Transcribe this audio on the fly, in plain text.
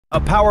A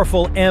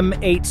powerful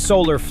M8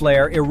 solar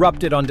flare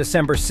erupted on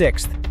December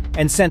 6th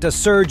and sent a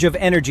surge of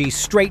energy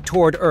straight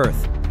toward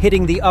Earth,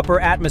 hitting the upper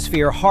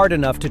atmosphere hard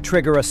enough to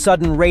trigger a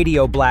sudden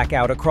radio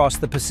blackout across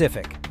the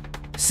Pacific.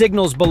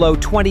 Signals below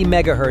 20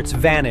 megahertz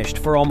vanished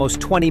for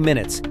almost 20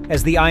 minutes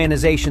as the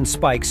ionization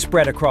spike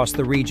spread across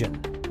the region.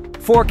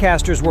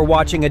 Forecasters were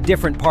watching a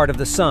different part of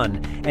the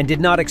sun and did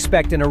not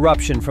expect an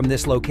eruption from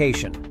this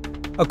location.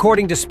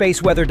 According to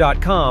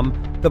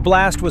spaceweather.com, the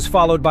blast was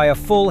followed by a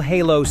full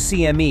halo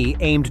CME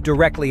aimed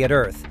directly at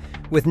Earth,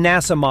 with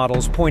NASA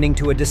models pointing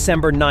to a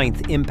December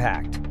 9th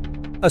impact.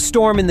 A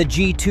storm in the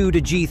G2 to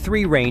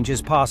G3 range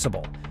is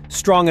possible,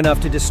 strong enough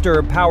to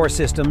disturb power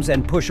systems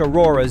and push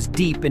auroras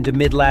deep into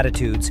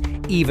mid-latitudes,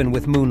 even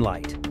with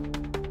moonlight.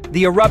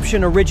 The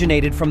eruption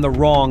originated from the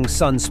wrong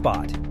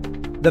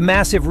sunspot. The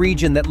massive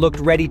region that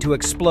looked ready to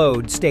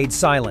explode stayed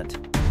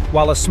silent,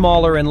 while a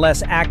smaller and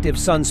less active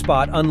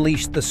sunspot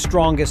unleashed the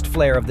strongest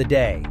flare of the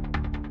day.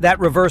 That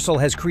reversal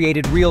has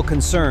created real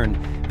concern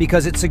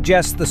because it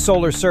suggests the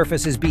solar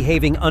surface is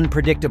behaving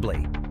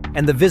unpredictably,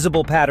 and the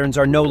visible patterns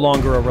are no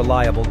longer a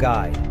reliable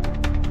guide.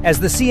 As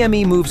the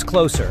CME moves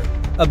closer,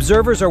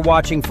 observers are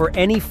watching for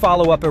any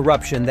follow-up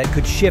eruption that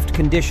could shift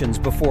conditions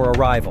before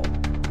arrival.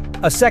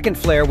 A second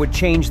flare would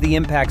change the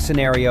impact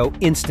scenario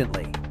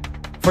instantly.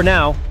 For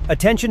now,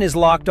 attention is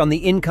locked on the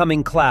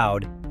incoming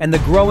cloud and the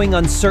growing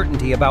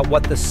uncertainty about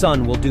what the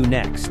sun will do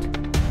next.